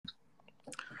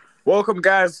Welcome,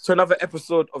 guys, to another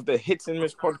episode of the Hits and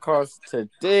Miss podcast.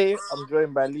 Today, I'm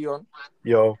joined by Leon,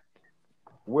 Yo.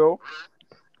 Will,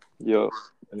 Yo.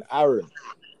 and Aaron.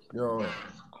 Yo,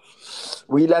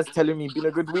 Were you lads telling me been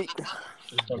a good week?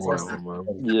 it's fantastic.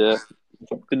 Yeah.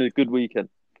 Been a good weekend.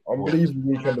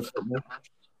 Unbelievable weekend of football.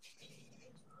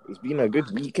 It's been a good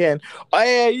weekend. Oh,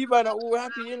 yeah, you man are all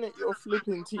happy, innit? You're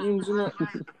flipping teams,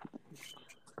 innit?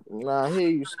 Nah, I hear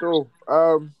you still.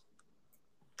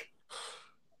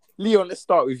 Leon, let's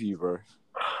start with you, bro.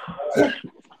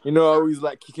 You know, I always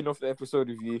like kicking off the episode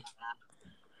with you.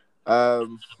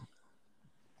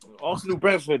 Arsenal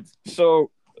Brentford.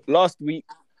 So last week,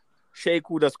 Shay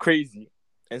called us crazy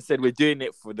and said we're doing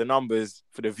it for the numbers,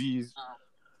 for the views.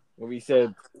 When we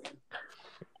said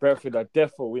Brentford are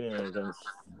definitely winning against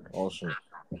Arsenal.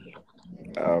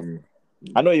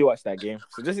 I know you watched that game,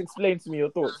 so just explain to me your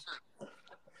thoughts.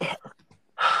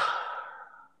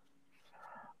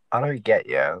 I don't get,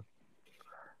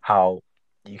 how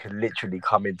you can literally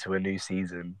come into a new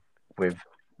season with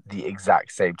the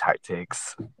exact same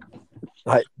tactics.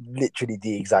 Like, literally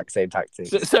the exact same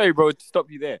tactics. Sorry, bro, to stop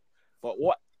you there. But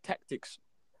what tactics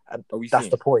And are we that's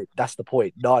seeing? the point. That's the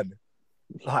point. None.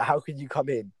 Like, how can you come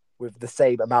in with the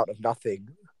same amount of nothing?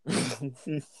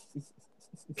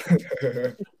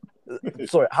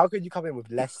 Sorry, how can you come in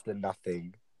with less than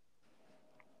nothing?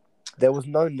 There was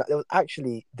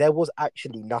actually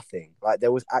nothing. Like,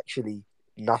 there was actually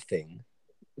nothing.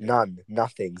 None.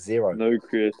 Nothing. Zero. No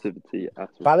creativity at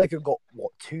all. Balogun got,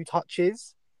 what, 2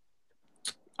 touches?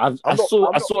 I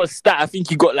saw a stat. I think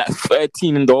he got like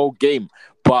 13 in the whole game.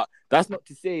 But that's not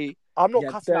to say I'm not he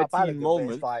had cutting out 13 Balogun, but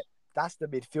moments. it's like, that's the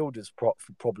midfielders'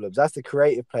 problems. That's the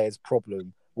creative players'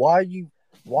 problem. Why are you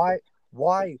giving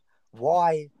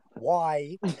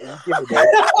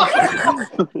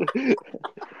it?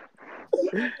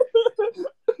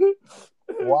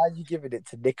 Why are you giving it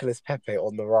to Nicolas Pepe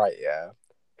on the right,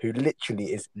 who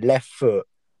literally is left foot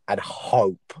and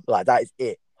hope. Like, that is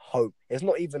it. Hope. It's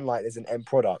not even like there's an end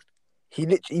product.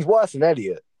 He's worse than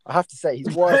Elliot. I have to say,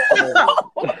 he's worse than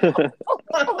Elliot.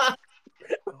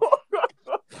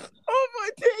 Oh my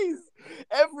days!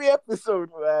 Every episode,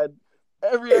 man.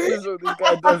 Every episode, this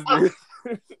guy does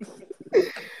this.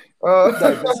 No,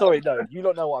 you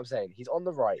don't know what I'm saying. He's on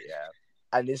the right,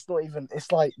 and it's not even. It's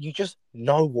like you just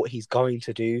know what he's going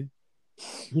to do.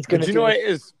 He's going to. Do you know what it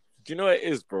is? Do you know what it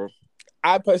is, bro?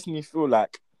 I personally feel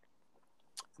like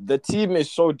the team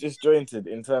is so disjointed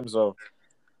in terms of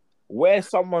where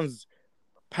someone's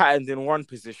patterned in one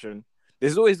position.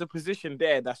 There's always a position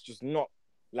there that's just not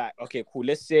like, okay, cool.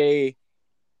 Let's say,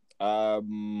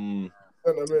 It's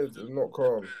not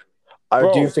calm. I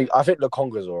Bro. think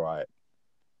Lukonga's all right.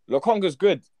 Lokonga's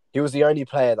good. He was the only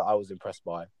player that I was impressed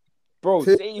by. Bro,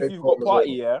 Tim- say if you've got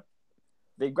Partey,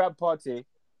 they grab Partey,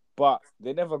 but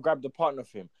they never grab the partner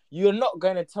for him. You're not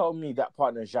going to tell me that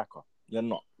partner is Xhaka. You're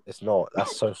not. It's not.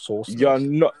 That's so saucy. You're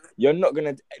not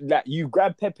going to... Like, you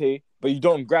grab Pepe, but you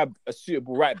don't grab a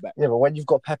suitable right back. Yeah, but when you've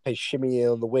got Pepe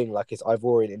shimmying on the wing like it's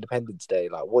Ivorian Independence Day,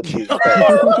 like, what do you expect?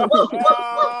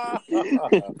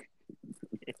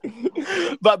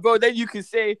 But, bro, then you can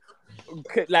say,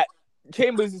 like,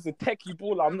 Chambers is a techie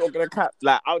baller. I'm not going to cap.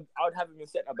 Like, I would have him in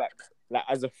centre back, like,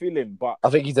 as a feeling, but... I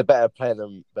think he's a better player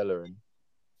than Bellerin.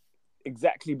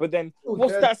 Exactly, but then, Who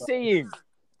what's cares, that man? saying?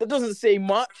 That doesn't say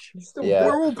much. He's still Yeah,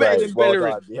 We're all better great. than Well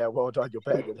Bellerin. done. Yeah, well done. You're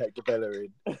better than Hector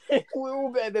Bellerin. We're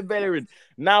all better than Bellerin.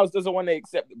 Niles doesn't want to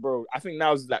accept it, bro. I think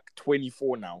Niles is like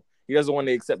 24 now. He doesn't want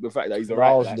to accept the fact that he's a right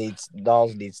Niles back. needs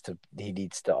to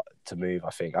move.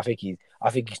 I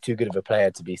think he's too good of a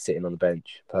player to be sitting on the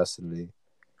bench. Personally,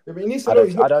 Yeah, but he needs to I know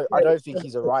he's not- don't think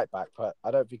he's a right back. But I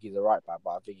don't think he's a right back.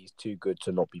 But I think he's too good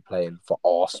to not be playing for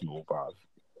Arsenal, bruv.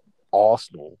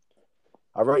 Arsenal.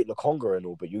 I rate Lukonga and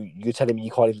all, but you're telling me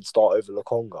you can't even start over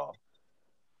Lukonga.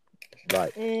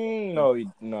 Like, No,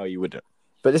 you wouldn't.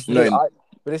 but this No.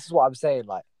 is what I'm saying.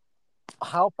 Like,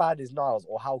 how bad is Niles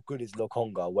or how good is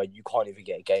Lukonga when you can't even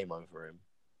get a game over him?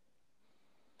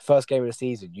 First game of the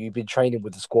season, you've been training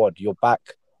with the squad. You're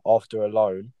back after a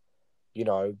loan. You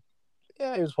know,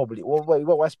 yeah, it was probably. Well, wait, you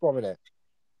got West Brom in it.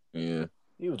 Yeah.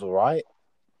 He was all right.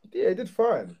 Yeah, he did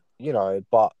fine. You know,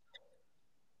 but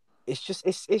it's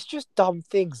just dumb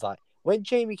things like when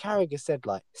Jamie Carragher said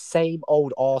like same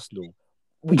old Arsenal.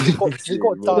 We got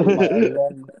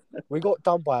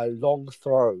done by a long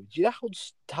throw. Do you know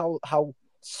how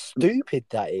stupid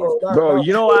that is? Bro,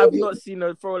 you know I've not seen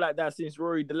a throw like that since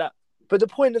Rory Delap. But the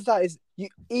point of that is, you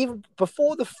even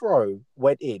before the throw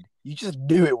went in, you just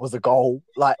knew it was a goal.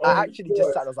 Like, I actually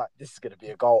just sat and was like, this is going to be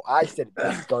a goal. I said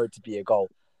this is going to be a goal.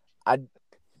 And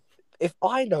if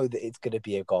I know that it's going to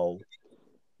be a goal,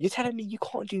 you're telling me you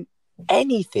can't do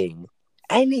anything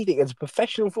as a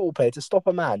professional football player to stop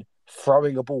a man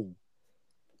throwing a ball.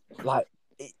 Like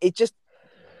it just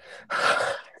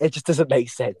doesn't make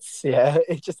sense. Yeah,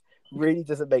 it just really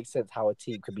doesn't make sense how a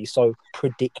team can be so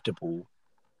predictable.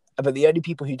 But the only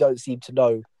people who don't seem to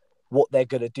know what they're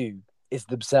gonna do is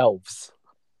themselves.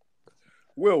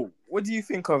 Will, what do you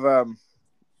think of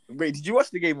Wait, did you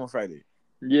watch the game on Friday?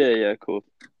 Yeah, cool.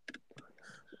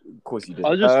 Of course you did. I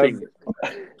was just thinking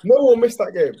No one missed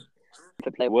that game.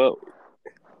 to play well.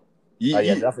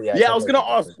 I was gonna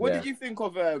ask, what did you think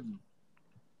of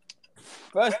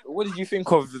first? What did you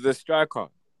think of the striker,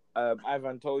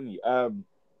 Ivan Toney?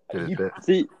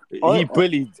 See, He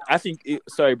bullied. I think.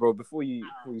 Sorry, bro. Before you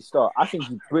start, I think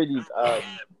he bullied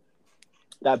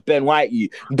that Ben White.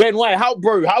 Ben White. How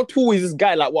tall is this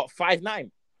guy? Like what?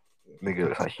 5'9"? Nigga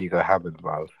looks like Hugo Hammond,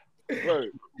 bro.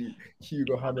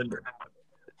 Hugo Hammond.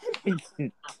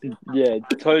 yeah,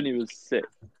 Tony was sick.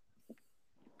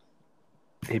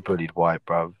 He bullied White,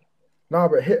 bro. Nah,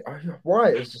 but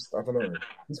White is just, I don't know.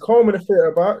 He's calm in the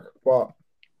theatre back, but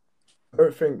I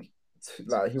don't think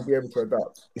like he'll be able to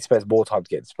adapt. He spends more time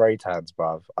getting spray tans,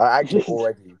 bruv. I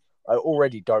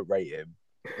already don't rate him.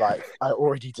 Like, I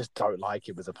already just don't like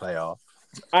him as a player.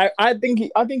 I think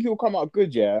he'll come out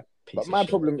good, yeah. But my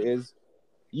problem is,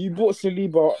 you bought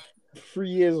Saliba 3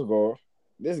 years ago.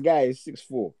 This guy is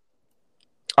 6'4".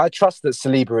 I trust that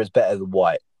Saliba is better than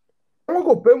White. Oh my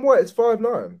god, Ben White is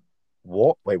 5'9".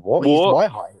 What? Wait, what? He's my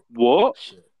height. What?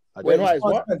 Shit. Ben White is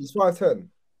what? He's 5'10".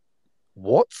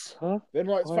 What? Huh? Ben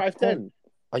White's 5'10".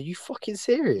 Are you fucking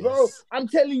serious? Bro, I'm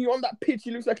telling you, on that pitch,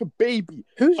 he looks like a baby.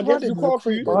 Who's Against running Lukaku?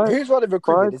 recruitment? Who's running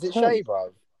recruitment? Is it 5'10"? Shea,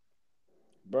 bro?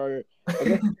 Bro,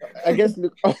 I guess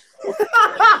look.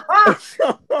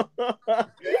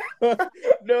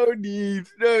 No need.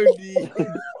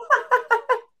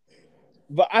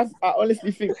 But I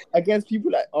honestly think against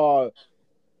people like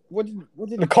what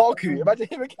did Lukaku? Imagine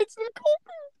him against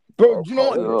Lukaku. Bro, do you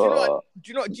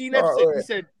know what Gene F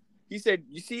said? He said,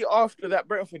 you see, after that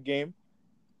Brentford game,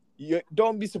 you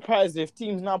don't be surprised if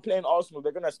teams now playing Arsenal,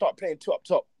 they're gonna start playing two up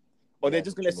top, or they're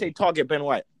just gonna say target Ben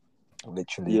White.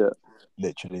 Literally.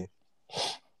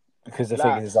 Because the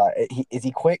thing is, like, is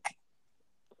he quick?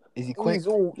 Is he quick? He's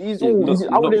all.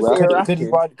 not I wouldn't say rapid.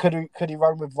 rapid. Could he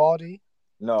run with Vardy?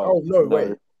 No. Oh no,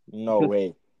 wait. No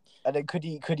way. And then could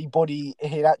he body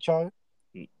Hinacho?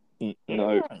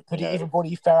 No. Could he even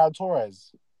body Ferran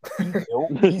Torres?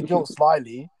 He's built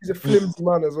slightly. He's a flimsy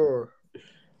man as well.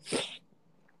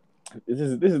 This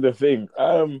is the thing.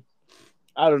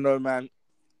 I don't know, man.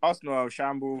 Arsenal are a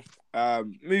shamble.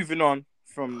 Moving on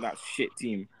from that shit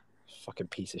team. Fucking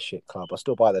piece of shit club. I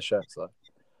still buy their shirts though.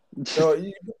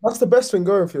 That's the best thing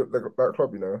going for that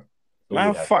club, you know.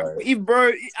 Man, Yeah, fuck, bro.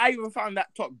 bro. I even found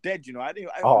that top dead. You know, I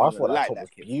thought even that like top that was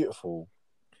kid. beautiful.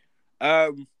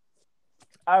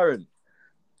 Aaron,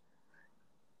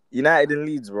 United and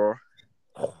Leeds, bro.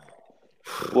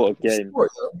 What a game.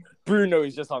 Bruno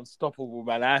is just unstoppable,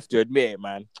 man. I have to admit it,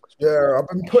 man. Yeah, I've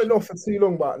been putting off for too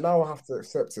long, but now I have to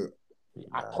accept it.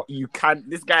 You can't.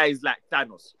 This guy is like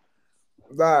Thanos.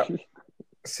 That,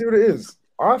 see what it is.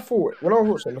 I thought when I was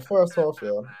watching the first half,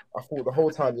 I thought the whole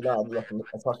time United were like an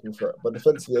attacking threat, but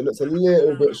defensively it looks a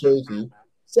little bit shaky.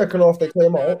 Second half they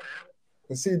came out,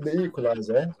 conceded the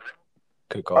equaliser.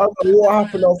 Good I goal. don't know what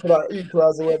happened after that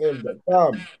equaliser went in, but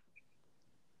damn,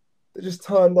 they just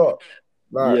turned up.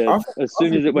 Like, Yeah, as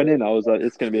soon as it went in, I was like,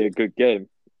 it's going to be a good game.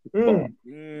 But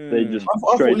they just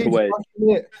I straight thought away.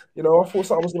 You know, I thought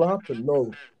something was going to happen.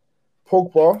 No,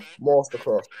 Pogba,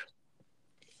 masterclass.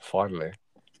 Finally.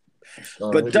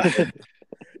 But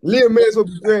Liam may as well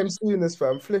be Graham Souness,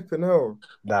 fam. Flipping hell.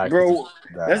 Nah, bro,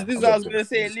 nah, this is what I was gonna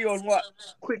say. Leon, what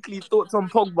quickly thoughts on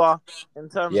Pogba in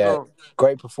terms of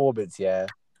great performance, yeah.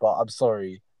 But I'm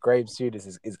sorry, Graham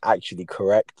Souness is actually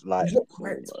correct. Like, He's not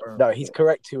correct, bro. no, he's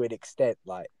correct to an extent.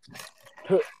 Like,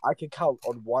 I can count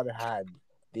on one hand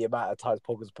the amount of times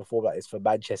Pogba's performed like this for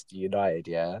Manchester United,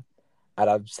 yeah. And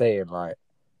I'm saying, like,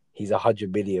 he's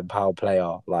 £100 million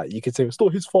player. Like, you could say it's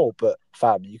not his fault, but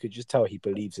fam, you could just tell he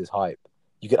believes his hype.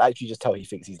 You could actually just tell he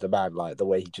thinks he's the man, like the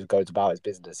way he just goes about his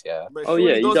business, yeah. But Oh, surely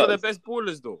yeah, he those are the does. best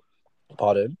ballers, though.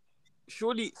 Pardon?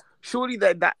 Surely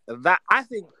that I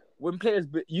think when players,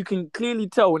 you can clearly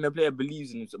tell when a player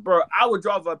believes in himself. Bro, I would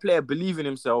rather a player believe in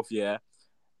himself, yeah,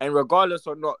 and regardless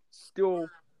or not, still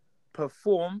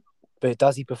perform. But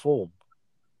does he perform?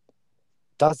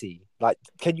 Does he? Like,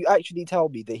 can you actually tell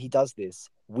me that he does this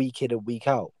week in and week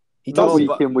out? He does Not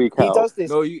week in, week out. He does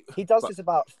this. No, he does this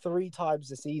about 3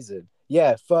 times a season.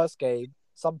 Yeah, first game,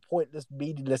 some pointless,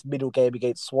 meaningless middle game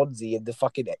against Swansea in the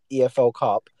fucking EFL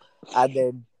Cup, and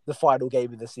then the final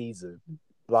game of the season.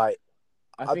 Like,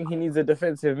 I think he needs a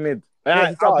defensive mid. Yeah,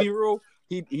 he I'll does. be real.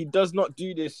 He does not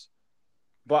do this,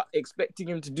 but expecting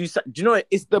him to do something. Do you know what?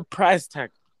 It's the price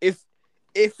tag.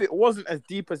 If it wasn't as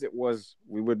deep as it was,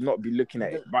 we would not be looking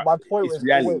at it. But My point it's was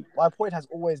reality. always, my point has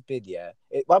always been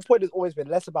my point has always been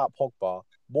less about Pogba,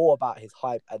 more about his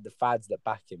hype and the fans that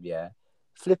back him.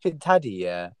 Flipping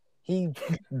Taddy. He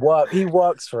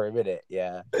works for a minute.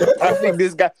 I think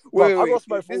this guy. Bro, Wait.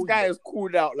 smoke for This all guy you has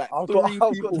called out like I've three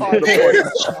got people. time for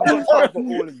the for pod. I've got time for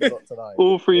all of you lot tonight.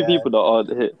 All three people that aren't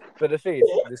hit. But the thing is,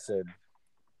 listen,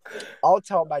 I'll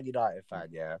tell Man United fan,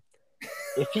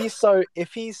 if he's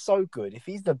so good, if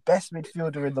he's the best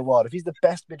midfielder in the world, if he's the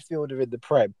best midfielder in the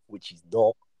Prem, which he's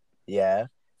not,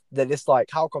 then it's like,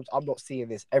 how come I'm not seeing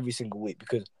this every single week?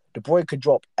 Because De Bruyne could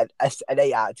drop an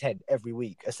 8 out of 10 every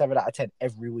week, a 7 out of 10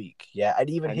 every week, and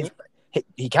even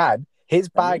he can. His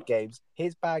bad games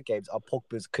are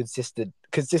Pogba's consistent,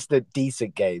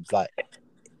 decent games. Like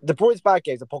De Bruyne's bad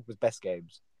games are Pogba's best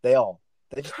games. They are.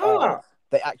 They just are.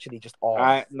 They actually just are.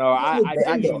 I They actually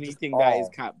genuinely just think that are. is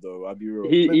cap though. I'll be real.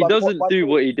 He My doesn't do point-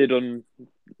 what he did on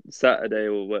Saturday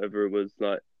or whatever it was,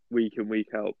 like week in, week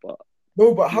out, but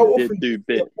No, but how he often did do you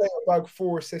do see a bits. player bag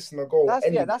 4 assists and a goal? That's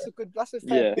anyway? that's a fair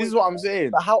Yeah. point. This is what I'm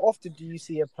saying. But how often do you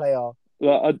see a player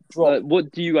Like, drop?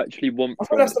 what do you actually want I think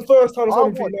from that's it? the first time I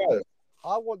someone want- for United.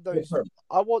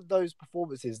 I want those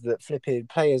performances that flipping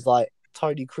players like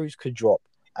Tony Cruz could drop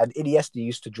and Iniesta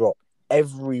used to drop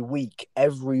every week.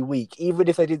 Even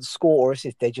if they didn't score or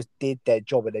assist, they just did their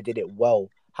job and they did it well.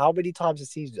 How many times a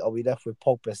season are we left with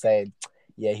Pogba saying,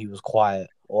 yeah, he was quiet?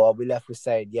 Or are we left with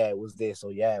saying, yeah, it was this,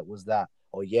 or yeah, it was that,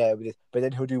 or yeah, it was this. But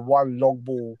then he'll do one long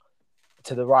ball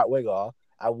to the right winger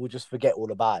and we'll just forget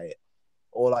all about it.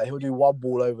 Or like he'll do one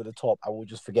ball over the top and we'll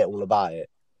just forget all about it.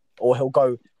 Or he'll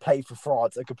go play for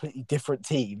France, a completely different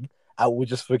team, and we'll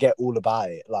just forget all about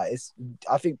it.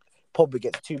 I think Pogba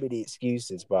gets too many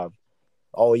excuses, bruv.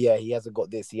 Oh yeah, he hasn't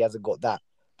got this, he hasn't got that.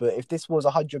 But if this was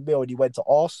 100 mil and he went to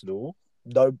Arsenal,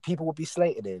 no, people would be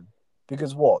slating him.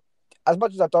 Because what? As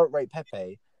much as I don't rate Pepe,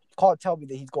 you can't tell me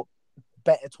that he's got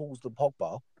better tools than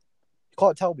Pogba. You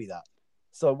can't tell me that.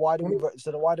 So why do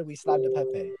we slander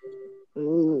Pepe?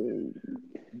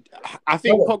 I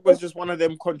think Pogba's just one of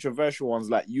them controversial ones.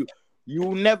 Like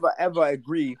you'll never ever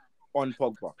agree on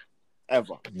Pogba,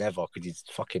 ever. Never, because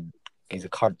he's a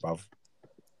cunt, bruv.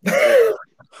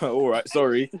 All right,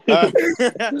 sorry.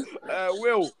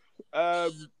 Will,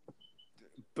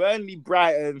 Burnley,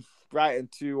 Brighton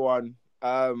 2-1.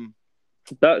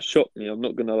 That shocked me. I'm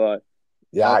not gonna lie.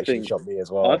 Yeah, I actually think- shot me as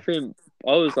well. I think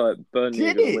I was like Burnley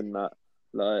are Did gonna it? win that.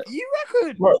 Like, You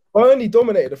reckon? Right, Burnley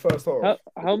dominated the first half.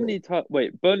 how many times?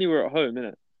 Wait, Burnley were at home,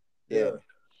 innit? Yeah.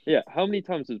 Yeah. How many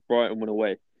times has Brighton won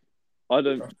away? I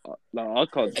don't. I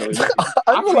can't tell you.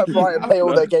 I feel like think- Brighton play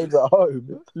all their games at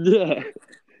home. Yeah.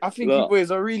 I think you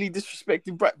boys are really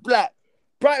disrespecting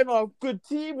Brighton are a good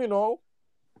team, you know.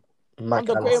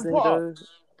 Under Graham Potter.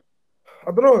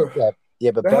 I don't know.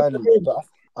 Yeah, but They have Burnley. to- But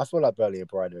I feel like Burnley and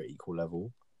Brighton are at equal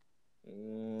level.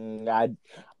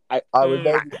 I I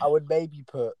would maybe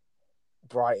put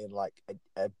Brighton like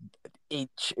an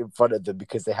inch in front of them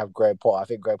because they have Graham Potter. I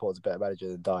think Graham Potter's a better manager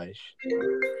than Daesh.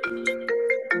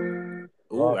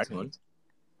 Oh, hang on.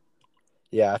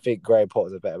 Yeah, I think Graham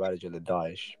Potter's a better manager than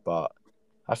Daesh, but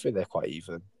I think they're quite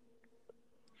even.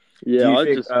 Yeah, Do you I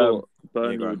think, just thought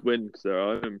Burnley go on. would win because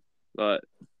they're at home. Like,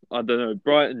 I don't know.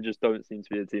 Brighton just don't seem to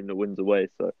be a team that wins away,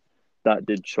 so that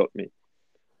did shock me.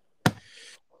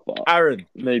 But Aaron,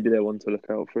 maybe they're one to look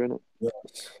out for, innit?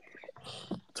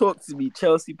 talk to me.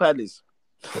 Chelsea Palace.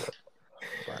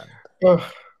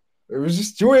 It was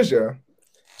just joyous, yeah.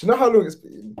 Do you know how long it's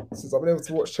been since I've been able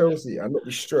to watch Chelsea and not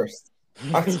be stressed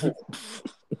at all?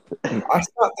 I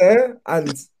sat there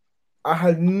and I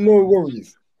had no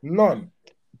worries, none.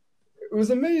 It was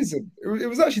amazing. It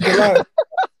was actually delightful.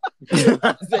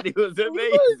 I said it was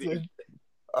amazing.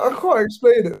 I can't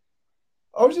explain it.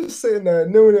 I was just sitting there,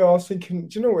 knowing it. I was thinking,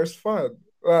 do you know what? It's fine.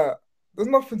 Like, there's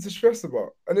nothing to stress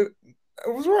about, and it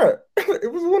was right.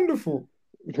 It was wonderful.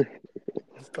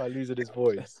 This guy losing his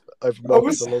voice. I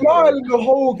was smiling the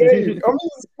whole game. I'm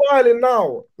even smiling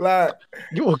now. Like,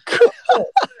 You're good.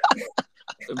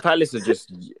 Palace are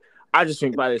just. I just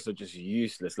think Palace are just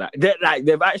useless.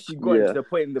 They've actually gotten to the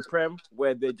point in the Prem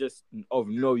where they're just of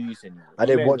no use anymore. I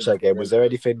didn't watch that game. Was there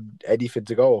anything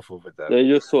to go off of with that? They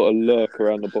just sort of lurk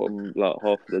around the bottom, like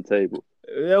half of the table.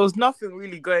 There was nothing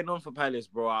really going on for Palace,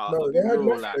 bro. no, they had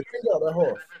nothing. They cleaned out their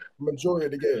half. Majority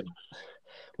of the game.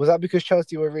 Was that because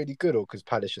Chelsea were really good or because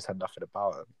Palace just had nothing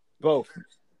about them? Both.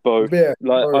 Both. Yeah,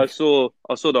 Like both.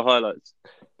 I saw the highlights.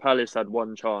 Palace had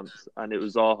one chance, and it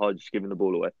was Zaha just giving the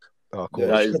ball away. Oh, Yeah,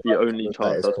 That it's is the only That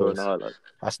chance is I saw in the close. highlights.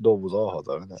 That's normal Zaha,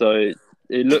 though, isn't it? So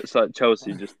it looks like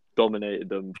Chelsea just dominated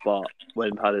them, but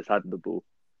when Palace had the ball,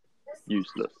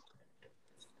 useless.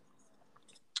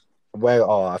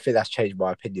 I think that's changed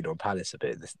my opinion on Palace a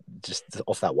bit. Just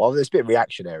off that one, it's a bit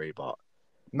reactionary, but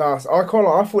Nah, I can't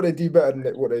lie. I thought they'd do better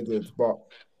than what they did, but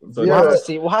So we'll have Vieira, to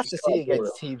see. We'll have to see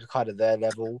against teams kind of their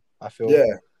level. I feel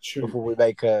yeah, true. before we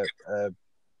make a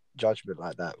judgment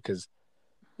like that, because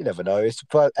you never know. It's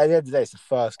at the end of the day, it's the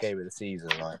first game of the season.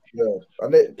 Like, Yeah,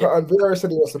 and Vieira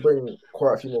said he wants to bring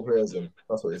quite a few more players in.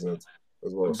 That's what he said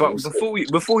as well. So But we'll see.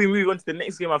 before we move on to the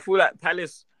next game, I feel like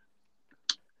Palace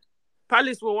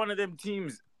were one of them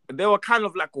teams. They were kind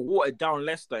of like a watered down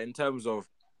Leicester in terms of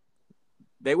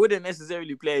they wouldn't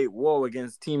necessarily play well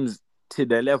against teams to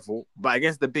their level, but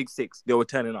against the big six, they were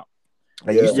turning up.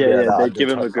 they Yeah. used to be like that they'd give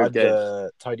him a good game.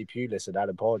 under Tony Pulis and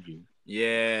Adam Pardew,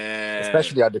 Yeah,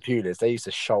 especially under Pulis. They used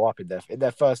to show up in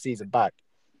their first season back.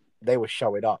 They were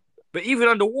showing up. But even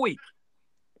under Roy,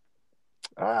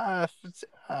 I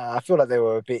feel like they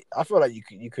were a bit. I feel like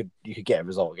you could get a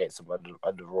result against them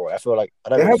under Roy. I feel like I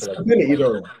don't They really had feel like stability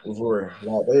though with Rory.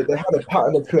 Like they had a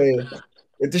pattern of play.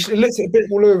 It looks a bit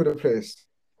all over the place.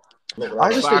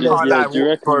 I just but I think can't lie, do you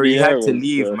reckon bro. He had to Vieira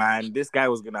leave, was, man. This guy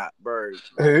was gonna, bro.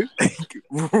 who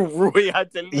Roy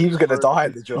had to leave. he was gonna bro. die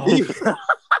in the job.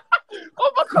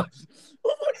 Oh my god,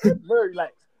 bro!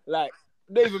 Like,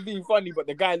 not even being funny, but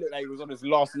the guy looked like he was on his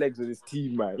last legs with his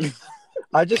team, man.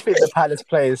 I just think the Palace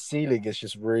players' ceiling is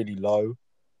just really low.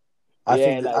 I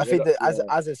think that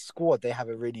as a squad they have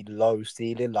a really low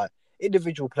ceiling. Like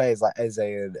individual players like Eze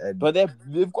and But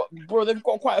they've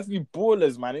got quite a few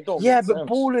ballers, man. It don't yeah, make but sense.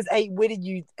 ballers ain't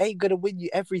gonna win you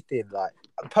everything. Like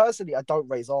personally, I don't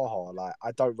rate Zaha. Like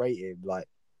I don't rate him. Like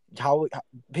how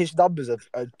his numbers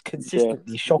are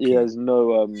consistently shocking. He has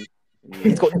no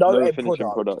He's got no end finishing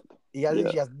product. He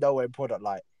literally has no end product.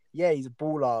 Like yeah, he's a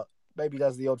baller. Maybe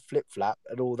does the odd flip flap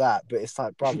and all that, but it's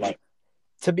like, bruv, like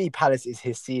to me, Palace is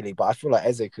his ceiling. But I feel like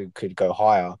Eze could go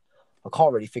higher. I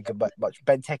can't really think of much.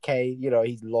 Benteke,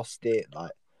 he's lost it.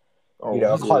 Like,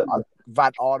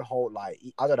 Van Arnholt, like,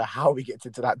 I don't know how he gets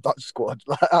into that Dutch squad.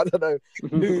 Like, I don't know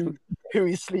who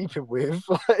he's sleeping with.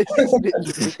 Like,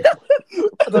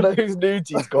 I don't know whose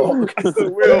nudes he's got.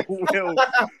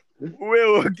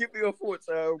 Will, give me your thoughts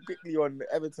quickly on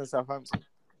Everton Southampton.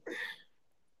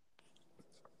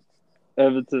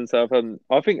 Everton, Southampton.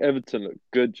 I think Everton look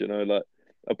good. Like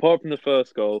apart from the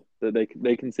first goal that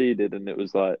they conceded, and it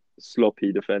was like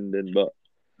sloppy defending, but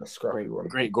a scrappy one.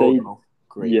 Great goal.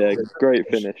 Great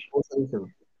finish.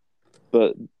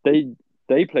 But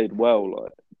they played well.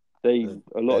 Like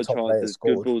a lot of chances,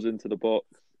 good balls into the box.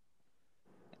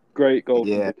 Great goal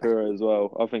from Bakura as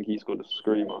well. I think he scored a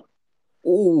screamer.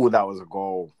 Oh, that was a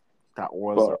goal. That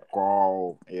was a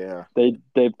goal. Yeah.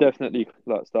 They've definitely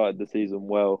started the season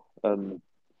well, and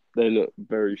they look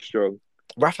very strong.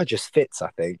 Rafa just fits, I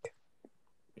think.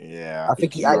 Yeah. I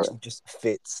think he actually just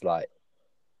fits. Like,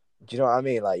 do you know what I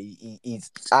mean? Like,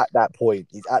 he's at that point.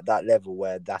 He's at that level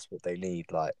where that's what they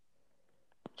need. Like,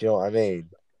 do you know what I mean?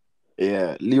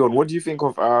 Yeah, Leon. What do you think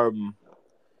of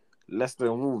Leicester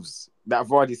and Wolves? That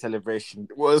Vardy celebration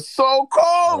was so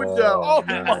cold. Oh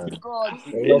my god!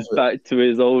 He's back to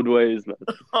his old ways, man.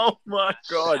 Oh my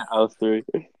god! House 3.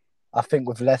 I think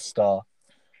with Leicester,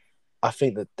 I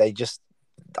think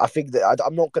that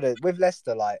I'm not gonna with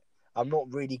Leicester. Like, I'm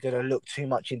not really gonna look too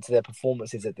much into their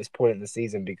performances at this point in the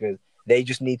season because they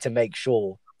just need to make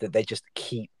sure that they just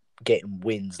keep getting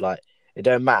wins. Like, it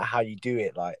don't matter how you do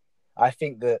it. Like, I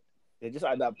think that they're just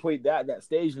at that point, they're at that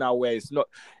stage now where it's not.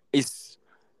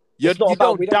 You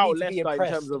don't doubt Leicester in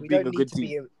terms of being a good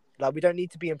team. We don't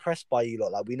need to be impressed by you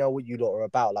lot. Like, we know what you lot are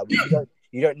about. Like,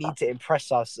 you don't need to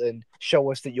impress us and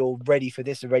show us that you're ready for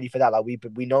this and ready for that. Like,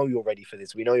 we know you're ready for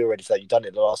this. We know you're ready for that. You've done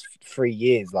it the last 3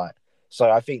 years. Like, so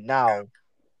I think now,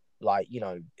 like,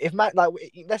 if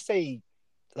let's say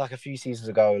like a few seasons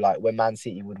ago, like when Man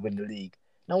City would win the league,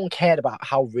 no one cared about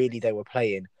how really they were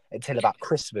playing until about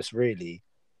Christmas, really.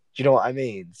 Do you know what I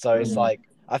mean? So it's like,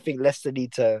 I think Leicester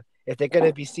need to, if they're going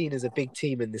to be seen as a big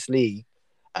team in this league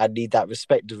and need that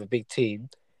respect of a big team,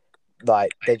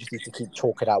 like, they just need to keep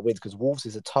chalking out wins because Wolves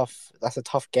is a tough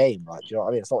game. Like, do you know what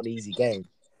I mean? It's not an easy game.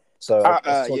 So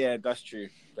yeah, that's true.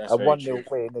 That's a 1-0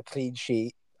 win, a clean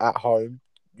sheet at home,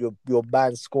 your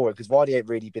man scoring because Vardy ain't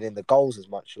really been in the goals as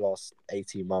much the last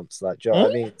 18 months. Like, do you know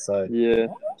what I mean? So yeah,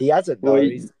 he hasn't. Well, though.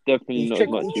 he's definitely not as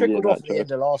much. He trickled off at the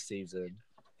end of last season.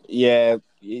 Yeah.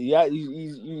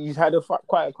 He's had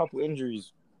quite a couple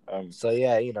injuries. So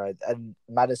yeah, and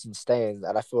Madison's staying,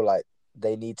 and I feel like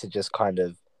they need to just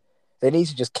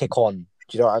kick on.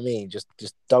 Do you know what I mean? Just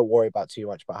don't worry about too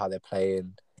much about how they're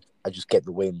playing. and just get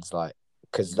the wins, like,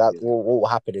 because that what will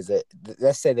happen is that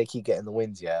let's say they keep getting the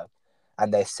wins, yeah,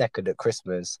 and they're second at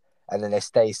Christmas, and then they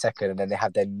stay second, and then they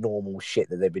have their normal shit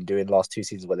that they've been doing last 2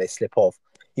 seasons where they slip off.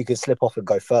 You can slip off and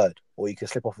go third, or you can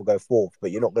slip off and go fourth,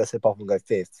 but you're not going to slip off and go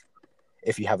fifth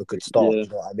if you have a good start. Yeah. You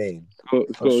know what I mean? Got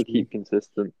to keep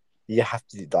consistent. You have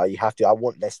to. Like, you have to. I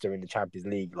want Leicester in the Champions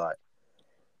League. Like,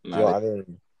 do you know what I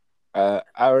mean?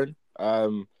 Aaron.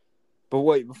 But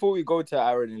wait, before we go to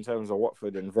Aaron in terms of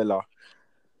Watford and Villa,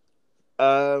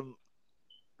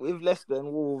 with Leicester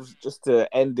and Wolves, just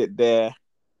to end it there,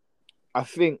 I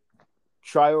think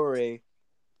Traore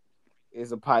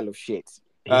is a pile of shit.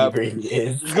 He really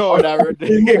is. Go on, Aaron.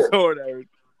 Go on, Aaron.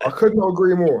 I could not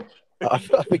agree more. I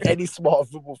think any smart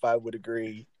football fan would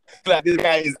agree. Like, this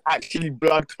guy is actually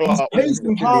blood clot. Pace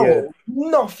and power,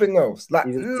 nothing else. Like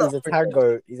He's nothing a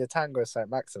tango. He's a tango Saint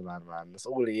Maximan, man. That's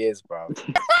all he is, bro.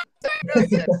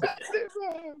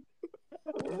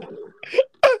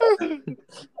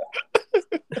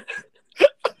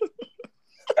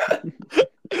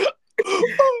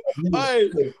 Hey,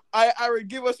 Aaron,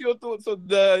 give us your thoughts on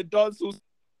the dancehall.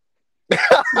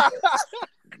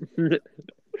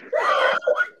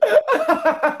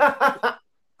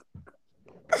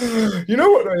 You know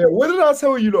what? Though, yeah. What did I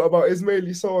tell you lot about Ismaili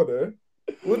Sarr?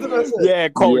 What did I say? Yeah,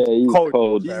 cold. Yeah, he's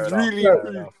cold. He's Fair really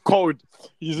enough. cold.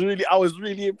 I was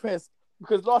really impressed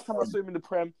because last time I saw him in the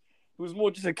Prem, he was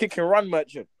more just a kick and run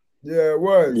merchant. Yeah,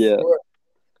 words. Yeah.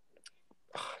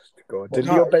 God, did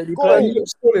Leon Bailey play? He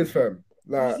looks solid, fam.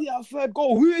 Is Like, he our third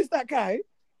goal? Who is that guy?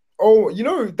 oh, you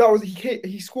know that was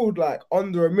he scored like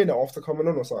under a minute after coming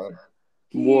on or something.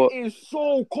 He What? is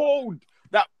so cold.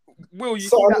 That Will you see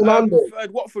Son that Hernandez.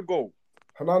 third Watford goal,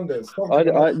 Hernandez.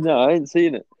 I ain't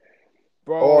seen it.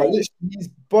 bro? Oh,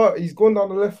 literally, he's gone down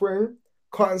the left wing,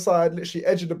 cut inside, literally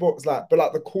edge of the box, like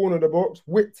the corner of the box,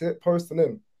 whipped it, posting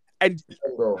in. And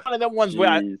Bro. one of them ones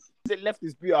where Jeez. it left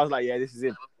his boot, I was like, yeah, this is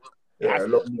him. Yeah, a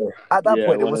lot more. At that Yeah,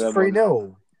 point, it one was of them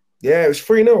 3-0. Yeah, it was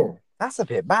 3-0. That's a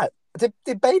bit mad.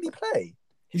 Did Bailey play?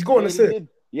 He's got an he assist. did.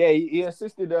 Yeah, he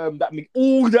assisted that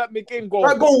McGinn goal.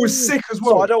 That goal was sick as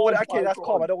well. So I don't want. Oh Okay, my that's God.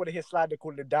 calm. I don't want to hear slander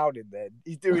calling him down in there.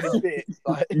 He's doing his bit.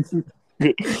 Like,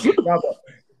 Nah,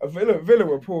 but Villa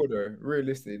were poor though.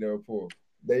 Realistically, they were poor.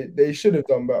 They should have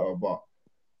done better, but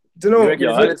don't know. You reckon Yeah,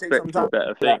 it's I gonna take some expect time? a better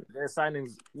Like, thing. their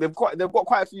signings, they've got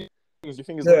quite a few things. You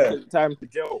think it's gonna take time to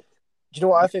gel? do you know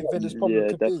what I think Villa's problem Yeah,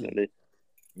 could be? definitely.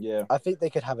 Yeah. I think they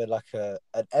could have an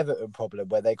Everton problem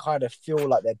where they kind of feel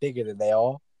like they're bigger than they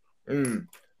are. Mm. Do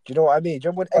you know what I mean? Do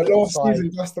you remember when And Everton last signed?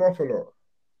 season gassed them up a lot.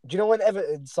 Do you know when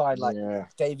Everton signed like Yeah.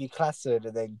 Davy Klaassen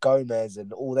and then Gomez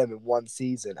and all them in one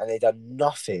season and they done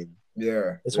nothing?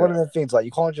 Yeah, It's yeah. one of them things like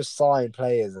you can't just sign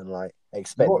players and like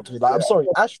expect them to be like. I'm sorry,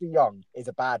 Ashley Young is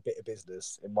a bad bit of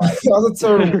business in my. That was a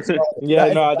terrible start. Yeah, That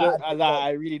is no, a I don't. bad-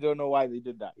 I really don't know why they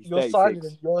did that. He's You're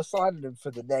 36. signing him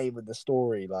for the name and the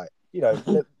story. Like, you know,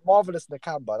 the Marvelous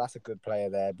Nakamba, that's a good player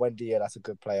there. Buendia, that's a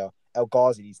good player. El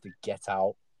Ghazi needs to get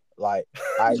out. Like,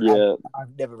 I've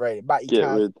never rated. Matty Get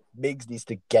Cash, rid. Miggs needs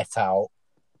to get out.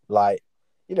 Like,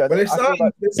 you know, But they I feel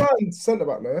like signed centre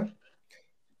back now.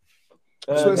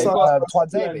 They they got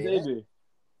Twanzebe.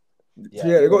 Yeah,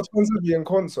 they got Twanzebe and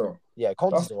Konsa. Yeah,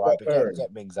 Conte's That's alright, but fair.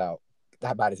 get Mings out.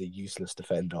 That man is a useless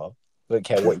defender. I don't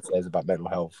care what he says about mental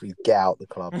health. He's get out the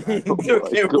club, man.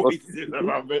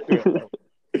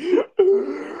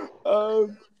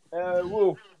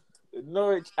 Wolf,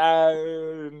 Norwich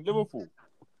and Liverpool.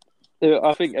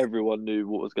 I think everyone knew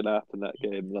what was going to happen that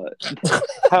game. Like, Bro,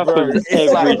 happens it's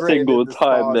every like single written in the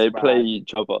time stars, they man. play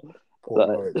each other. Poor Like,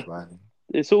 Norwich, man.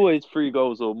 It's always 3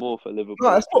 goals or more for Liverpool.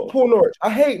 No, it's not poor Norwich. I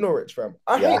hate Norwich, fam.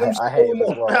 I hate them so I hate him as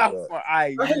much. well. But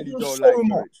I I hate really them don't so like much.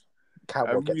 Norwich. can't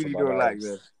I well get really to my don't like nerves.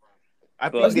 them. I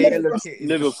But think the yellow kit is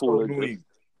Liverpool just so are good. annoying.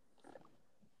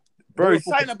 Bro, it's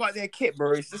Liverpool- something about their kit,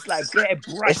 bro. It's just like bare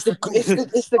bright. It's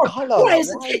the colour. Why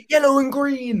is it yellow and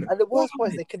green? And the worst part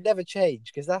is they can never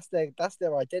change because that's their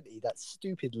identity. That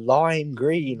stupid lime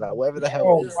green, like whatever the hell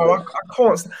Oh, it is. bro, I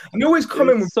can't. And they always come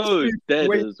in with It's so stupid dead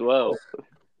ways. as well.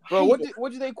 Bro,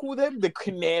 what do they call them? The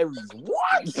canaries.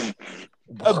 What?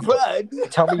 A bird?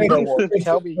 Tell me you know what.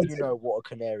 Tell me you know what a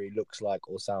canary looks like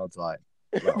or sounds like.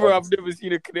 Like, Bro, I've honestly. never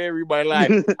seen a canary in my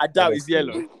life. I doubt it's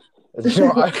yellow.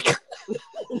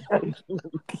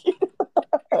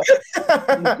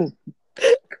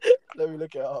 Let me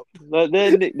look it up. Like,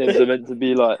 their nicknames are meant to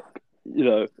be like,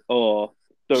 don't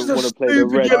Just a want to play the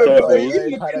stupid Red yellow Devils.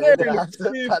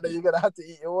 bird. Panna, you're gonna have to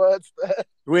eat your words there.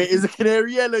 Wait, is a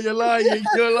canary yellow? You're lying.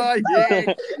 You're lying.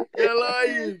 You're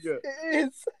lying.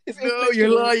 It is. No, you're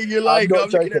lying. You're lying. I'm not I'm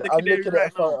looking joking. at the I'm canary looking right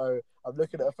at a now. photo. I'm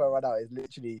looking at a photo right now. It's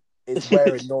literally is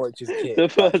wearing Norwich's kit. The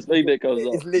first thing that comes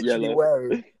up, it's literally yellow.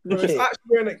 wearing. No, it's actually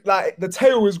wearing like the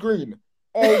tail is green.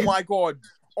 Oh my god!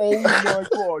 Oh my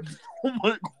god! Oh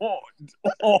my god!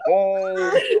 Oh,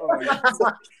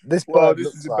 This wow, bird this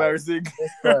looks is like, embarrassing.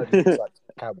 This bird looks like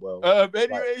Cadwell.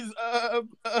 Anyways,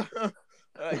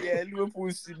 yeah,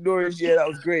 Liverpool's Norwich. Yeah, that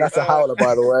was great. That's a howler,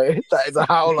 by the way. That is a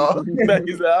howler. That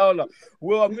is a howler.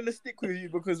 Well, I'm gonna stick with you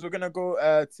because we're gonna go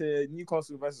to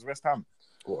Newcastle versus West Ham.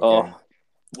 Oh,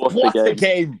 what What a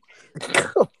game!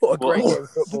 What a great What? game of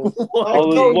football. I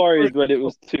was worried when it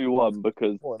was 2-1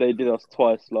 because they did us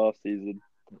twice last season.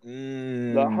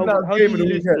 Like, how do you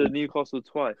lose to Newcastle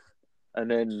twice? And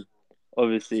then,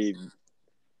 obviously,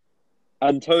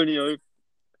 Antonio.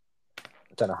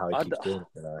 I don't know how he keeps doing it,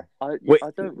 you know. I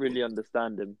don't really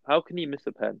understand him. How can he miss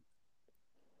a pen?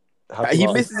 He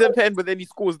misses a pen, but then he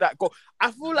scores that goal.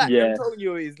 I feel like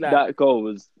Antonio is like... That goal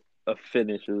was a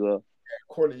finish as well.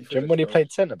 Quality finish, when he played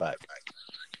centre-back?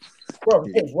 Bro,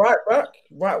 right back,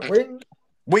 right wing.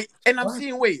 Wait, and I'm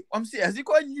seeing, has he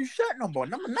got a new shirt number?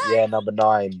 Number 9? Yeah, number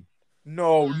 9.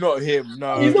 No, not him.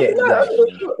 No.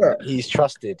 He's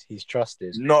trusted. He's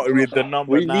trusted. Not with the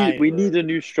number 9. We need a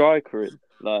new striker in.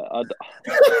 Like,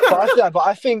 but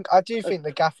I do think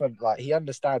the gaffer, like, he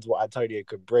understands what Antonio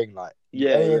could bring. Like, at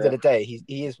the end of the day,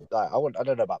 he is like, I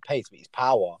don't know about pace, but he's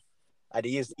power, and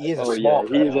he is a smart.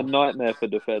 He is a nightmare for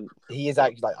defense. He is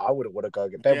actually like, I wouldn't want to go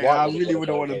against Ben White. I really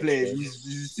wouldn't want to play him.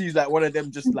 He's like one of them,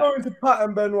 just like going to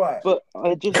pattern Ben White. But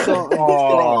I just don't.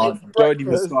 Don't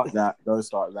even start that. Don't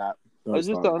start that. I just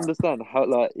don't understand how,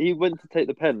 like, he went to take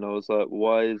the pen and I was like,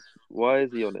 why is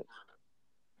he on it?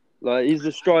 Like, he's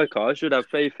the striker. I should have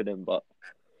faith in him, but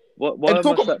why am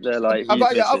I sat there like...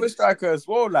 About your other striker as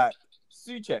well, like,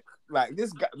 Suchek. Like,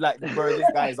 this guy, like, bro, this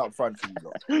guy is up front for you,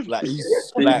 bro. Like, he's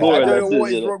like, I don't know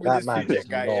what is wrong with this Suchek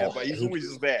guy, but he's always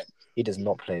just there. He does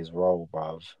not play his role,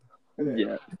 bruv.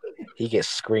 Yeah. He gets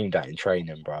screamed at in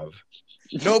training, bruv.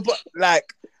 No, but, like,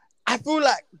 I feel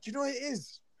like, do you know what it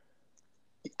is?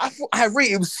 I rate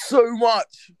him so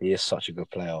much. He is such a good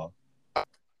player. I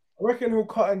reckon he'll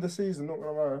cut in the season, not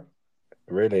gonna lie.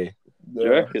 Really? Do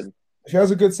you reckon? If he has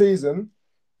a good season,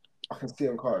 I can see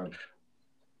him cutting.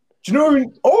 Do you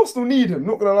know Arsenal need him,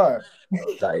 not gonna lie.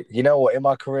 Like, you know what, in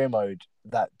my career mode,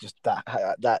 that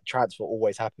transfer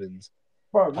always happens.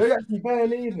 Bro, they actually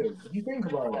barely need him, if you think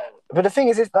about it. But the thing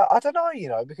is that I don't know, you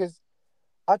know, because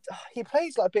he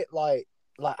plays like a bit like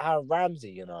Aaron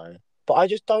Ramsey, you know. But I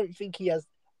just don't think he has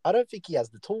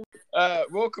the tools.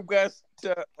 Welcome, guys,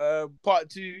 to part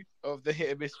 2 of the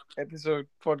Hit and Miss episode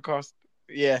podcast.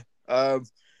 Yeah.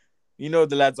 You know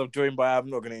the lads I've joined by. I'm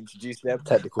not going to introduce them.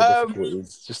 Technical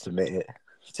difficulties, just admit it.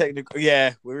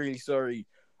 Yeah, we're really sorry.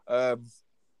 Where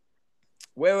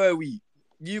were we?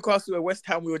 Newcastle and West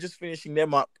Ham. We were just finishing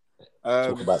them up.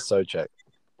 Talk about Souček.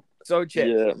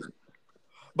 Yeah.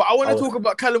 But I want to talk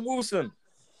about Callum Wilson.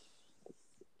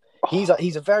 He's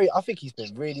a very. I think he's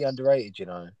been really underrated. You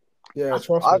know. Yeah,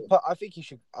 I think he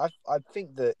should. I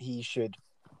think that he should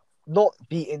not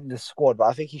be in the squad, but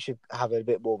I think he should have a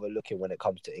bit more of a look in when it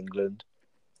comes to England.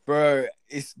 Bro,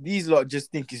 it's these lot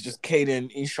just think it's just Kane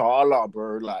and Inshallah,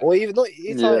 bro. Like, or even not.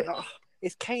 It's like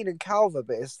it's Kane and Calvert,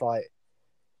 but it's like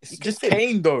it's just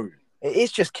Kane though. It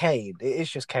is just Kane.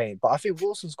 But I think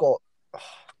Wilson's got.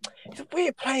 He's a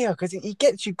weird player because he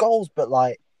gets you goals, but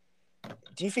like.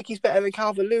 Do you think he's better than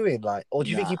Calvert-Lewin? Like, or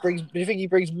do you think he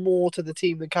brings more to the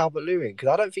team than Calvert-Lewin? Because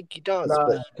I don't think he does.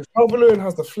 Because Calvert-Lewin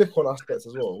has the flick-on aspects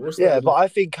as well. But I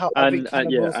think Callum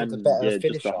Wilson's a better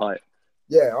finisher.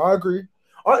 Yeah, I agree.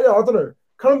 I don't know.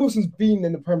 Callum Wilson's been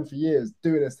in the Premier for years,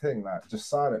 doing his thing, like just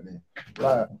silently.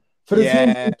 Like for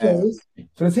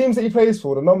the teams that he plays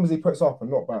for, the numbers he puts up are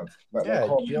not bad. Like,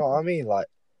 you know what I mean? Like.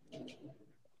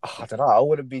 I don't know. I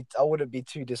wouldn't be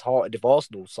too disheartened if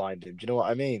Arsenal signed him. Do you know what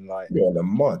I mean? Like, the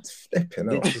mud flipping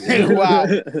out. Wow.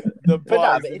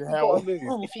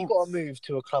 If he got to move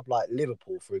to a club like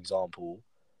Liverpool, for example,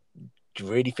 do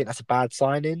you really think that's a bad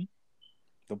signing?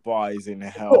 The bar is in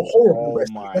hell. Oh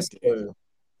my God.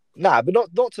 Nah, but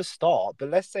not to start. But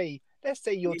let's say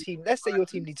your team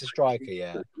needs a striker.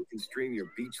 Yeah. You can stream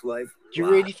your beach life. Do you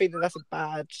really think that that's a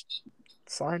bad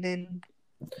signing?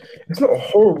 It's not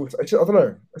horrible. I don't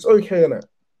know. It's okay, isn't it?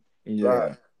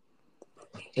 Yeah.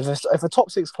 If a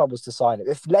top 6 club was to sign him,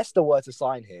 if Leicester were to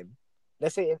sign him,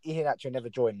 let's say Iheanacho never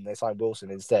joined and they signed Wilson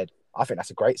instead, I think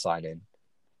that's a great signing.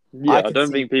 Yeah, I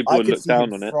don't think people would look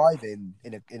down on it. Thriving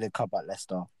in a club like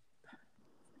Leicester.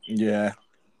 Yeah.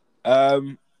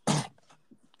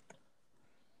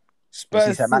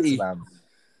 Spurs City.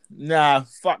 Nah,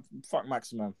 fuck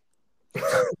Maximum.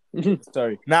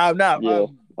 Sorry. No. Yeah,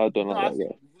 I don't know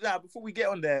that. Nah, before we get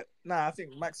on there, I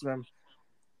think Maximum.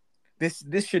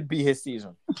 this should be his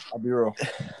season. I'll be real.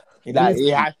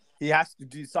 He has to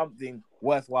do something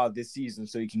worthwhile this season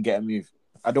so he can get a move.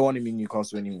 I don't want him in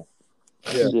Newcastle anymore.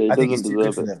 Yeah, I think he's too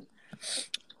good for them.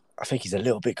 I think he's a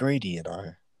little bit greedy, you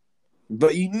know.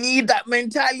 But you need that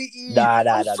mentality. Nah.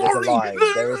 There's a line.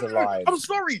 There is a line. I'm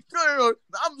sorry. No.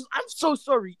 I'm so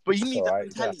sorry. But you need that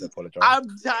mentality.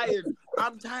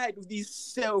 I'm tired of these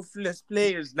selfless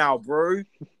players now, bro.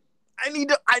 I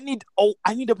need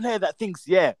a player that thinks,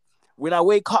 yeah, when I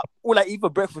wake up, all I eat for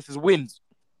breakfast is wins.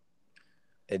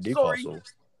 In Newcastle.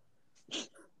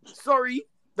 Sorry.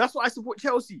 That's why I support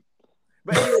Chelsea.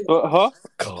 But anyway,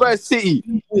 Spurs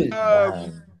City.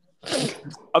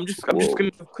 I'm just gonna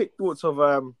have quick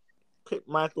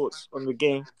my thoughts on the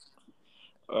game.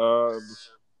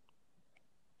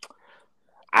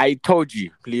 I told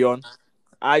you, Leon.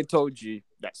 I told you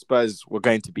that Spurs were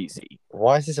going to beat City.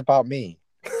 Why is this about me?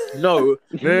 No,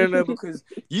 because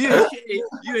you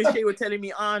and Shay were telling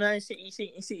me, no,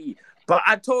 City. But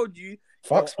I told you,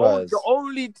 fuck Spurs. The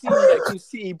only team that gives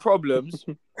City problems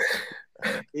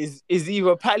is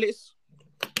either Palace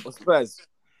or Spurs.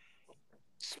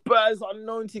 Spurs are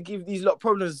known to give these lot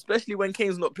problems, especially when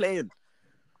Kane's not playing.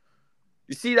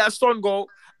 You see that Son goal?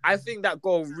 I think that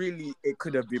goal really, it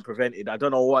could have been prevented. I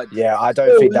don't know what. Yeah, I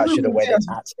don't think that should have went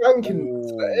in.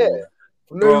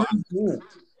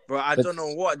 Bro, I don't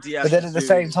know what Diaz. But then at the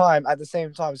same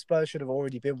time, Spurs should have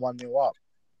already been 1-0 up.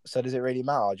 So does it really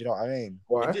matter? Do you know what I mean?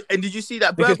 Why? And did you see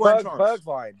that Bergwijn chance?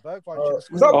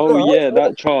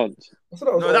 That chance.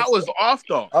 No, that was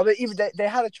after. I mean, even they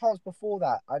had a chance before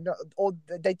that. I know, or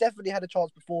they definitely had a chance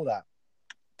before that.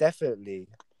 Definitely,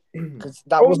 because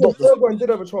that was not. Bergwijn did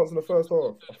have a chance in the first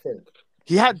half. I think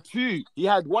he had two. He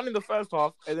had one in the first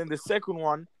half, and then the second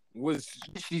one was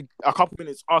literally a couple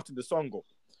minutes after the Son goal.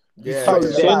 Yeah, Son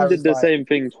did the same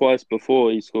thing twice before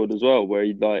he scored as well, where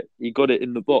he got it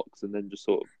in the box and then just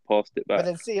sort of passed it back. But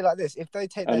then see it like this: if they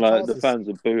take and their chances, the fans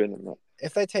are booing and that.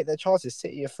 If they take their chances,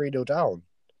 City are 3-0 down.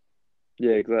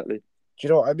 Yeah, exactly. Do you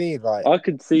know what I mean? Like, I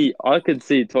could see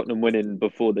Tottenham winning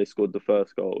before they scored the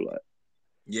first goal. Like,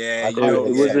 yeah, it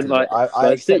wasn't like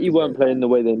City weren't playing the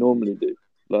way they normally do.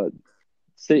 Like,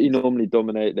 City normally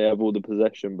dominate; they have all the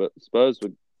possession, but Spurs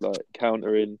were like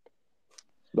countering.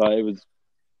 Like, it was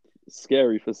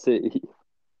scary for City.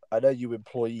 I know you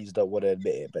employees don't want to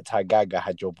admit it, but Tanganga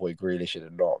had your boy Grealish in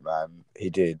the knot, man. He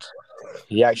did.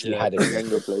 He actually had it.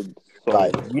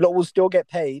 Like, you lot will still get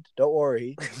paid. Don't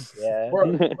worry. Yeah.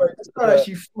 Bro, this guy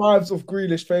actually thrives off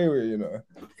Grealish failure, you know.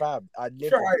 Fam, I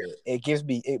live with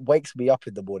it. It wakes me up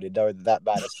in the morning knowing that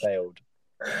man has failed.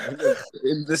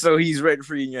 So he's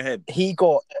rent-free in your head.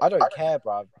 I don't care,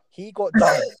 bruv. He got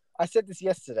done. I said this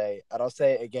yesterday, and I'll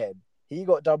say it again. He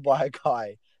got done by a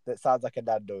guy that sounds like a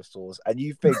Nando sauce, and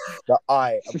you think that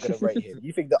I am going to rate him.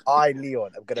 You think that I,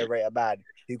 Leon, am going to rate a man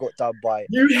who got done by...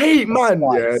 You hate man,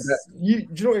 yeah. Do you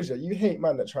know what it is? You hate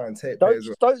man that try and take players.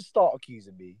 Don't start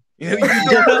accusing me. He's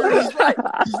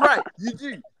right. You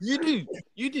do.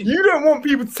 You don't want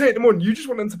people to take them on. You just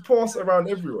want them to pass it around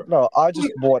everyone. No, I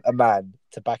just want a man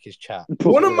to back his chat.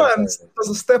 When a man does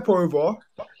a step over,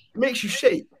 it makes you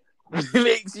shake.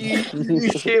 Makes you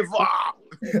shiver.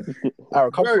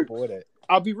 Comfortable, isn't it?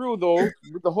 I'll be real though,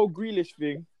 with the whole Grealish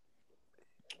thing,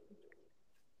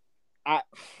 I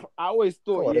always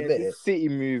thought this City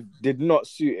move did not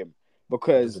suit him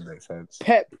because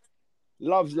Pep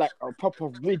loves like a proper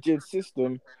rigid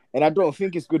system, and I don't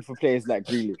think it's good for players like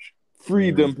Grealish.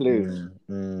 Freedom players.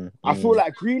 I feel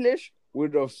like Grealish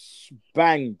would have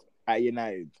banged at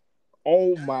United.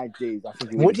 Oh my days! I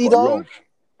think would he though?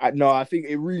 No, I think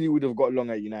it really would have got long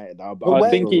at United. I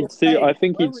think he'd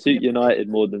suit United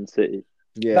more than City.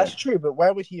 Yeah, that's true. But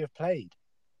where would he have played?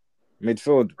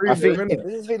 Midfield. I think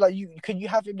like can you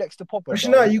have him next to Popper?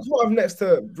 Actually, no, you can't have next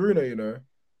to Bruno. You know.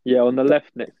 Yeah, on the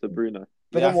left next to Bruno.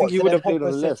 But then I think he would have played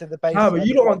on the left. But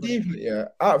you know what? Yeah,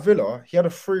 at Villa, he had a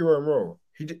free roam role.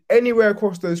 He did anywhere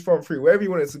across those front three, wherever he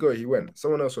wanted to go, he went.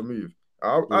 Someone else would move.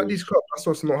 At these clubs, that's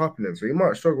what's not happening. So he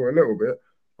might struggle a little bit,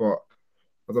 but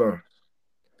I don't know.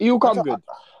 He'll come good.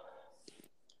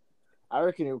 I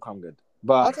reckon he'll come good.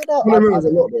 But I don't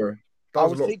know. I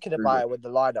was thinking about it when the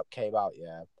lineup came out.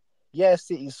 Yeah,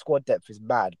 City's squad depth is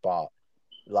mad, but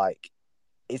like,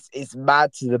 it's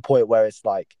mad to the point where it's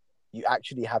like you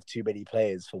actually have too many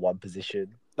players for one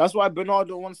position. That's why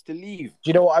Bernardo wants to leave. Do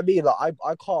you know what I mean? Like,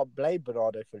 I can't blame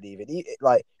Bernardo for leaving.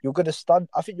 Like, you're gonna stunt.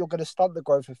 I think you're gonna stunt the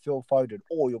growth of Phil Foden,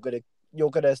 or you're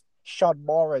gonna shun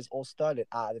Mahrez or Sterling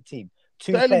out of the team.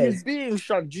 Sterling is being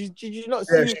shunned. Did you not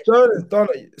see? Yeah, Sterling's done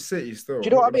at City still. Do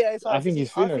you know what I mean? I think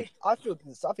he's finished. I think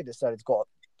that Sterling's got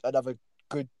another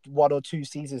good 1 or 2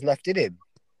 seasons left in him.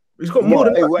 He's got more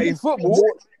than What in football?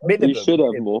 He should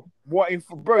have more. What in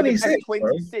bro? This guy's 26,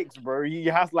 26, bro. He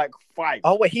has like 5.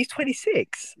 Oh wait, he's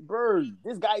 26. Bro,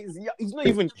 this guy he's not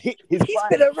even hit his He's prime.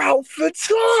 been around for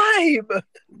time.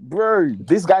 Bro,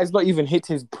 this guy's not even hit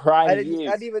his prime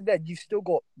years. And even then, you've still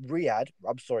got Riyadh.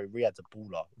 I'm sorry, Riyadh's a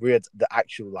baller. Riyadh's the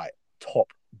actual like top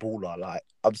baller. Like,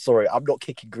 I'm sorry, I'm not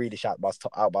kicking Grealish out my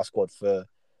squad for.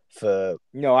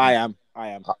 No, I am. I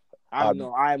am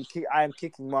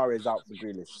kicking Mahrez out for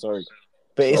Grealish. Sorry,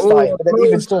 but it's but then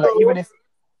even still, like,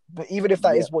 even if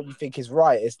that is what you think is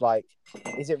right, it's like,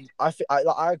 is it? I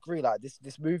agree. Like this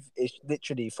move is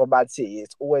literally from Man City.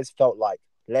 It's always felt like,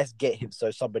 let's get him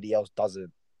so somebody else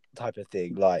doesn't, type of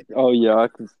thing. Like, oh yeah,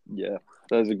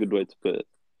 that's a good way to put it.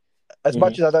 As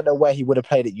much as I don't know where he would have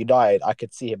played at United, I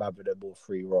could see him having a more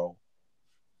free role.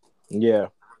 Yeah,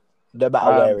 no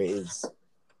matter where it is.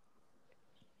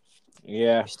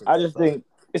 Yeah, I just think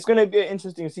it's going to be an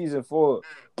interesting season for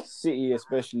City,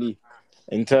 especially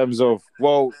in terms of,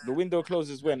 well, the window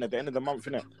closes when? At the end of the month,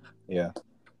 innit? Yeah.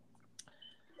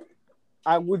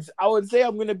 I would say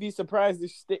I'm going to be surprised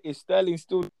if Sterling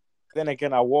still. Then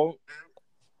again, I won't.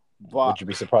 But would you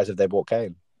be surprised if they bought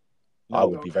Kane? No. I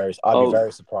would be very. I'd be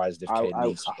very surprised if Kane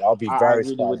leaves. I'll be very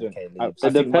surprised if Kane leaves.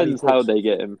 It depends how they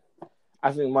get him.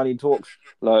 I think money talks.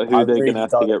 Like who they're going to have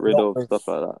to get rid of, stuff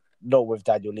like that. Not with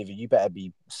Daniel leaving. You better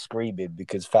be screaming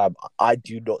because, fam, I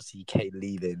do not see Kane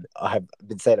leaving. I have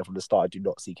been saying it from the start. I do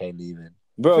not see Kane leaving.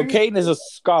 Bro, Kane is a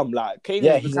scum. Like, Kane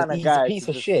is the kind of guy. He's a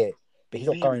piece of shit, but he's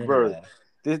not going anywhere.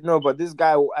 But this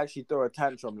guy will actually throw a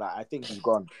tantrum. Like, I think he's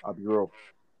gone. I'll be real.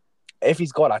 If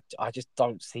he's gone, I just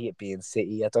don't see it being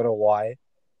City. I don't know why.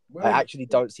 I actually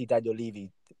don't see Daniel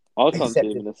Levy. I can't see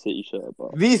him in a City shirt,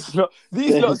 but they're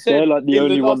like the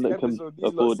only one that can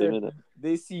afford him, innit?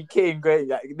 They see Kane going,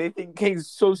 like, they think Kane's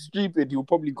so stupid he'll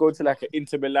probably go to like an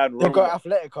Inter Milan. He'll go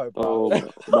Atletico, bro.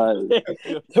 Oh,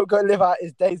 He'll go live out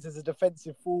his days as a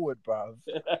defensive forward, bro.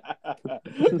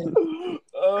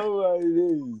 Oh my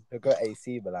days. He'll go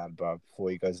AC Milan, bro,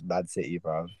 before he goes to Man City,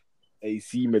 bro.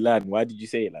 AC Milan. Why did you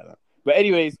say it like that? But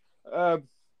anyways, thank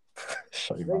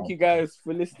you guys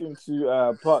for listening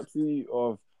to part 2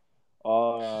 of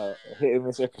Hit and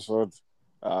Miss episode.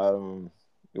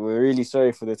 We're really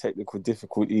sorry for the technical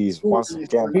difficulties once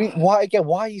again. Why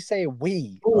are you saying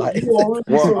we? Like, what,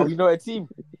 are we not a team?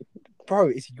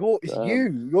 Bro, it's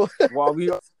you. Why are we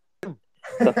not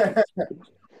a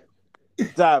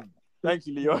team? Damn. Thank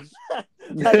you, Leon.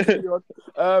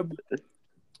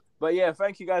 But yeah,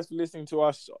 thank you guys for listening to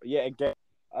us yet again.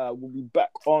 We'll be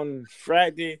back on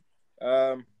Friday,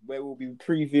 where we'll be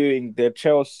previewing the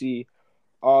Chelsea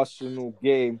Arsenal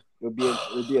game. It'll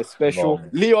be a special.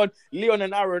 Leon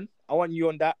and Aaron, I want you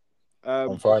on that.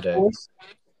 On Friday.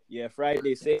 Yeah,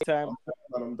 Friday, same time.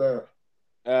 I'm there.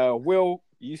 Will,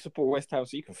 you support West Ham,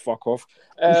 so you can fuck off.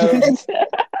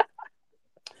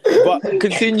 But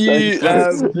continue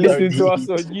listening to us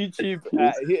on YouTube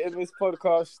at Hit and Miss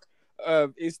Podcast,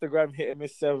 Instagram Hit and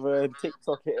Miss 7,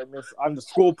 TikTok Hit and Miss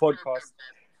 _podcast,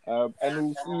 and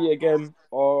we'll see you again.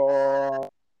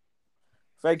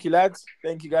 Thank you, lads.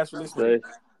 Thank you guys for listening.